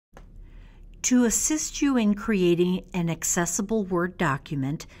To assist you in creating an accessible Word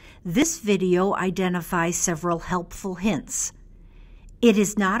document, this video identifies several helpful hints. It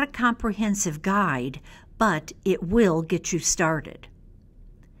is not a comprehensive guide, but it will get you started.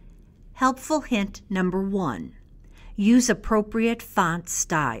 Helpful hint number 1. Use appropriate font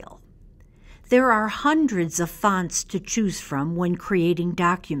style. There are hundreds of fonts to choose from when creating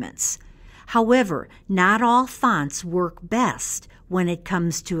documents. However, not all fonts work best when it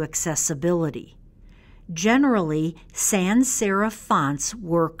comes to accessibility. Generally, sans serif fonts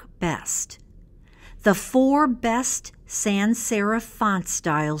work best. The 4 best sans serif font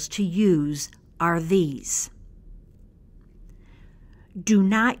styles to use are these. Do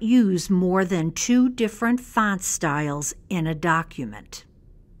not use more than 2 different font styles in a document.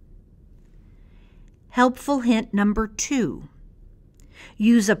 Helpful hint number 2.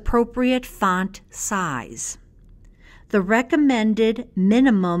 Use appropriate font size. The recommended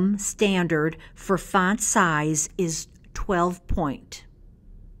minimum standard for font size is 12 point.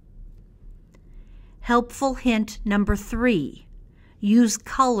 Helpful hint number 3. Use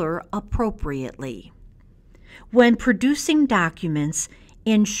color appropriately. When producing documents,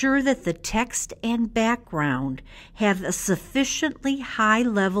 ensure that the text and background have a sufficiently high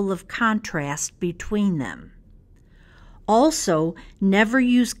level of contrast between them. Also, never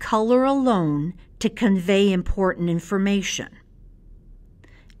use color alone to convey important information.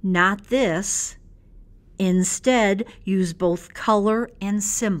 Not this. Instead, use both color and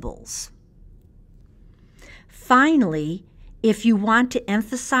symbols. Finally, if you want to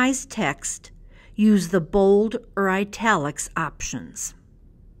emphasize text, use the bold or italics options.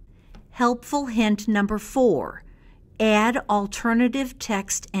 Helpful hint number 4. Add alternative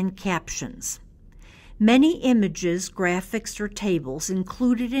text and captions. Many images, graphics, or tables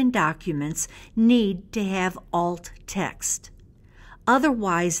included in documents need to have alt text.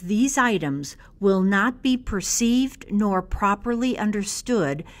 Otherwise, these items will not be perceived nor properly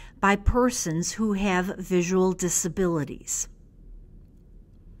understood by persons who have visual disabilities.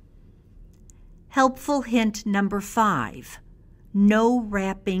 Helpful hint number 5. No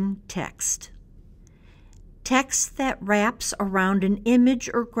wrapping text. Text that wraps around an image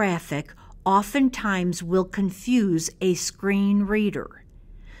or graphic oftentimes will confuse a screen reader.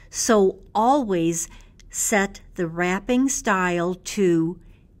 So always set the wrapping style to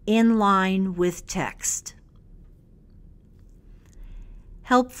in line with text.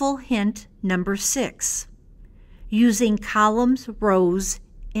 Helpful hint number 6. Using columns, rows,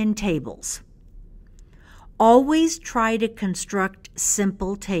 and tables. Always try to construct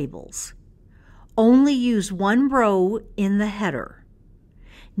simple tables. Only use one row in the header.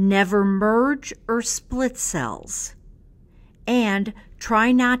 Never merge or split cells. And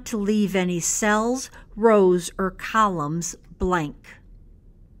try not to leave any cells, rows, or columns blank.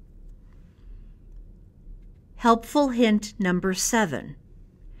 Helpful hint number 7.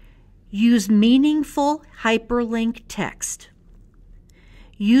 Use meaningful hyperlink text.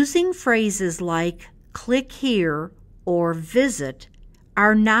 Using phrases like click here or visit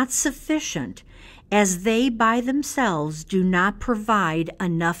are not sufficient, as they by themselves do not provide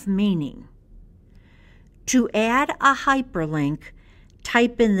enough meaning. To add a hyperlink,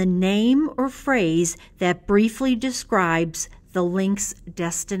 type in the name or phrase that briefly describes the link's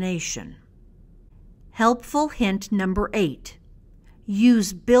destination. Helpful hint number 8.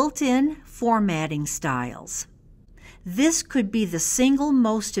 Use built-in formatting styles. This could be the single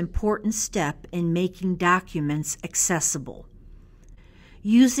most important step in making documents accessible.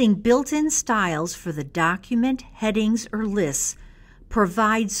 Using built-in styles for the document, headings, or lists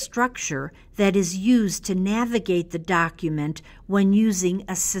provides structure that is used to navigate the document when using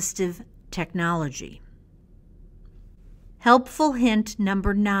assistive technology. Helpful hint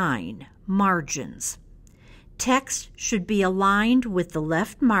number 9. Margins. Text should be aligned with the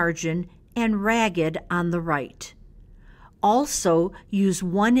left margin and ragged on the right. Also, use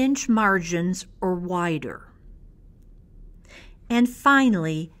 1-inch margins or wider. And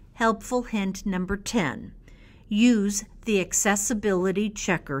finally, helpful hint number 10. Use the Accessibility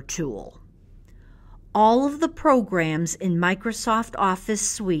Checker tool. All of the programs in Microsoft Office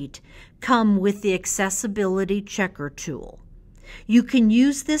Suite come with the Accessibility Checker tool. You can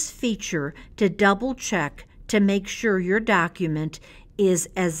use this feature to double-check to make sure your document is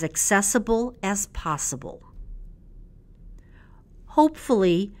as accessible as possible.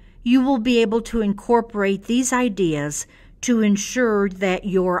 Hopefully, you will be able to incorporate these ideas to ensure that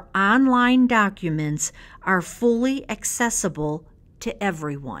your online documents are fully accessible to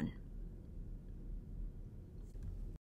everyone.